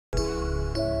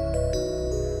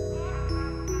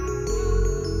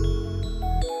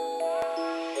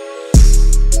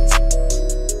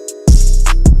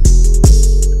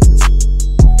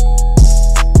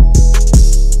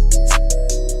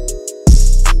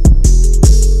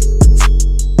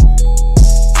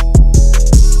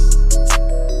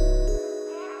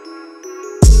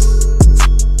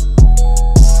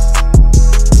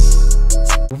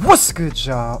good,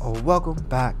 y'all? Welcome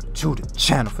back to the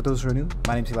channel. For those who are new,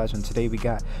 my name's Elijah, and today we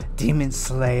got Demon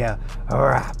Slayer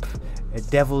Rap, a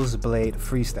Devil's Blade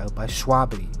freestyle by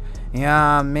Shwabadi.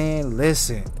 Yeah, man,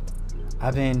 listen,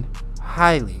 I've been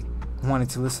highly wanting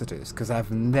to listen to this because I've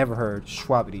never heard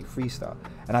Shwabadi freestyle,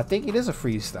 and I think it is a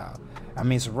freestyle. I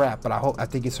mean, it's a rap, but I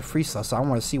think it's a freestyle, so I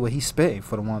want to see what he's spitting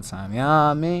for the one time. Yeah,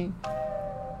 I mean.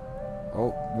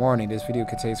 Oh, warning, this video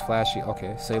contains flashy.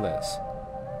 Okay, say less.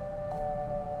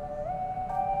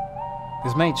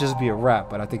 This may just be a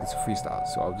rap, but I think it's a freestyle,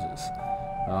 so I'll just,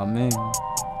 man.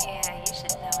 Yeah, you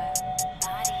should know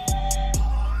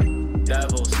it.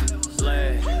 Devil's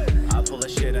Blade, I pull a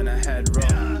shit in a head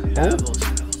roll. Devil's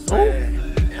Blade,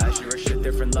 I shoot a shit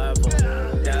different level.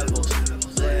 Devil's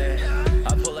Blade,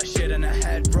 I pull a shit in a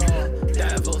head roll.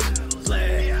 Devil's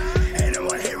Blade, ain't no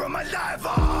one here on my level.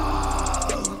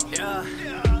 Yeah,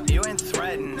 you ain't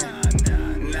threatening.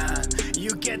 Nah,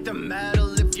 you get the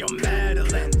medal if you're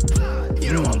meddling.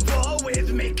 You don't want war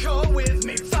with me, come with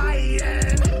me,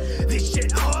 fighting. This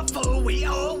shit awful, we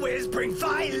always bring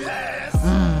violence.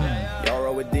 Y'all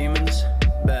roll with demons?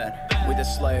 Bet. With the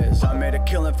slayers, I made a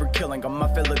killing for killing. Got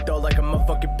my filler dough like a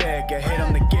motherfucking bag. Get hit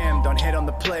on the game, don't hit on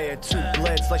the player. Two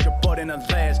blades, slice your butt in a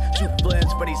layers. Two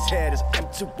blends, but his head is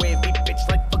I'm too wavy, bitch,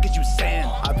 like fuck is you saying?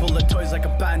 I pull the toys like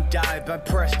a bandai, but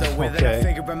presto, with it I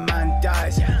figure a man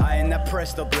dies. I ain't that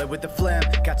presto blade with the flame.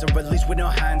 Got to release with no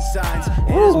hand signs.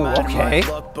 It is mad, my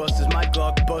blockbusters, my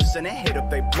Glock bust, and it hit a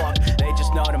big block. They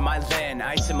just know to my lane,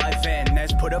 ice in my vein.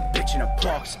 Let's put a bitch in a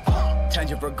box.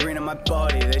 Tangent for green on my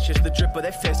body. That's just the drip of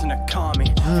their face and a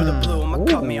commie. For the blue, I'ma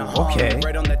cut me a homie.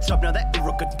 Right on the top, now that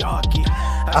Urukadaki.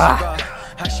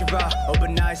 Hashira,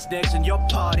 open eyes, snakes in your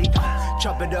party.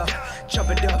 Chop it up,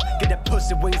 get that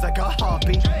pussy wings like a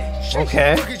heartbeat.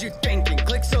 Okay. Fuck is you thinking?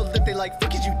 Click so lit, they like,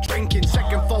 fuck is you drinking?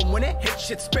 Second phone when it hits,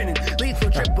 shit spinning. Lethal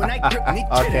drip when I grip me.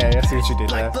 Okay, I see what you did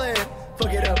there. Like blade,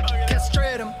 fuck it up,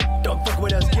 castrate him. Don't fuck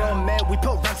with us, yo man, we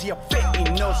put rounds to your feet.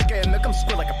 Ain't no scare, make them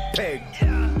squeal like a pig.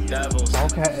 Devil's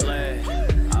Blade,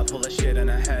 I pull a shit in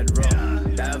a head roll.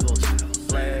 Devil's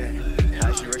Blade,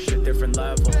 I shoot a shit different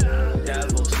level.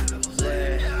 Devil's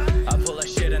Blade, I pull a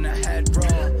shit in a head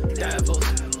roll. Devil's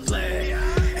Blade,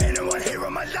 ain't no one here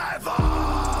on my level.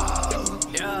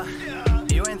 Yeah,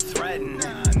 you ain't threatening.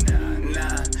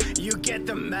 Nah, you get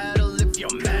the medal if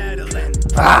you're meddling.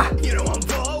 You don't want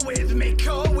war with me,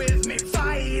 come with me,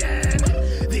 fighting.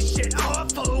 This shit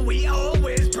awful, we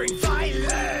always bring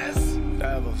violence.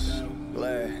 Devil's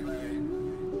Blade,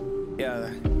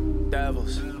 yeah,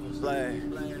 Devil's Blade.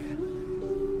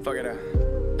 Fuck it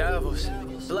up. Devil's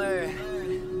Blade.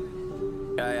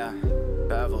 Yeah,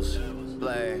 Devil's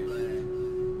Blade.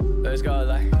 Let's go,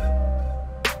 like.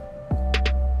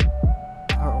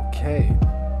 Okay.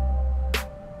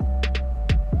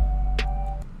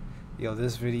 Yo,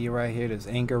 this video right here, this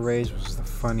Anger Rage, was the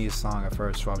funniest song I've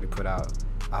heard Shwabadi put out.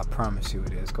 I promise you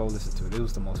it is. Go listen to it. It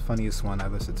was the most funniest one I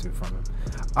listened to from him.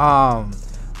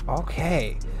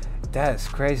 Okay. That's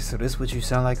crazy. So this is what you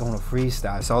sound like on a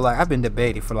freestyle. So like I've been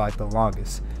debating for like the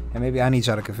longest, and maybe I need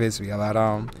y'all to convince me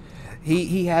about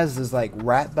he has this like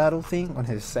rap battle thing on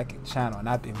his second channel, and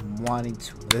I've been wanting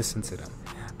to listen to them,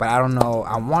 but I don't know.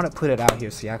 I want to put it out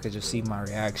here so y'all could just see my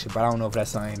reaction, but I don't know if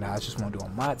that's something that I just want to do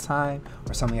on my time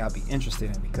or something I'll be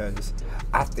interested in, because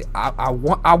I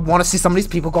want to see some of these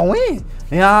people go in.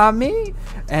 You know what I mean?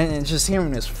 And just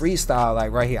hearing this freestyle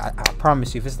like right here, I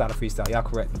promise you, if it's not a freestyle, y'all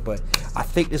correct me, but I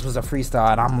think this was a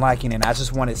freestyle and I'm liking it. And I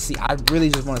just want to see. I really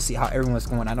just want to see how everyone's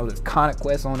going. I know there's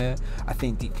Conquest on there. I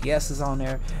think DPS is on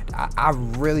there. I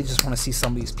really just want to see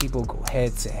some of these people go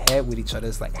head to head with each other.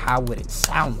 It's like, how would it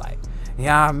sound like? You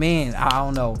know what I mean? I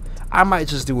don't know. I might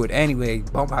just do it anyway.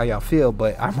 Bump how y'all feel,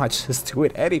 but I might just do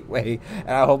it anyway. And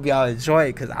I hope y'all enjoy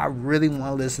it, because I really want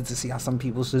to listen to see how some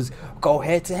people just go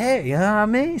head to head. You know what I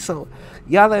mean? So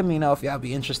y'all let me know if y'all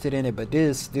be interested in it. But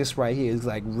this right here is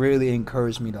like really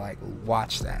encouraged me to like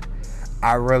watch that.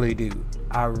 I really do.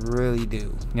 I really do.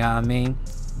 You know what I mean?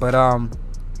 But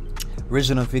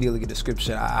original video, look at the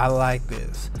description. I like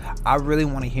this. I really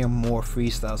want to hear more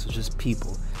freestyles of just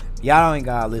people. Y'all ain't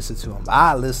gotta listen to them.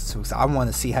 I listen to them, so I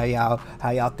want to see how y'all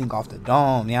think off the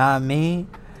dome. You know what I mean?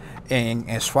 And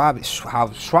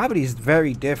Shwabadi is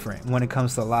very different when it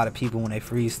comes to a lot of people when they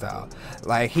freestyle.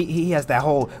 Like he has that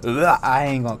whole I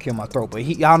ain't gonna kill my throat, but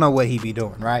y'all know what he be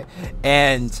doing, right?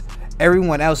 And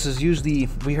everyone else is usually,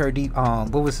 we heard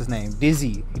what was his name?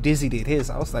 Dizzy did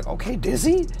his. I was like, okay,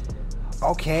 Dizzy.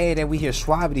 Okay, then we hear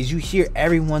Shwabadi's. You hear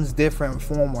everyone's different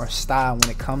form or style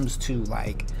when it comes to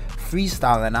like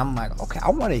freestyling. I'm like, okay,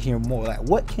 I want to hear more. Like,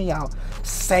 what can y'all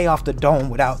say off the dome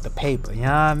without the paper? You know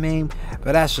what I mean?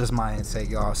 But that's just my intake,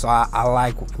 y'all. So I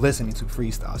like listening to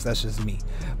freestyles. That's just me.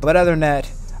 But other than that,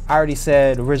 I already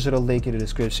said original link in the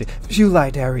description. If you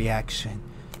like that reaction,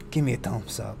 give me a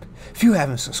thumbs up. If you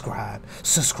haven't subscribed,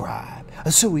 subscribe.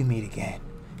 Until we meet again,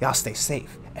 y'all stay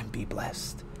safe and be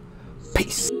blessed.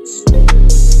 Peace.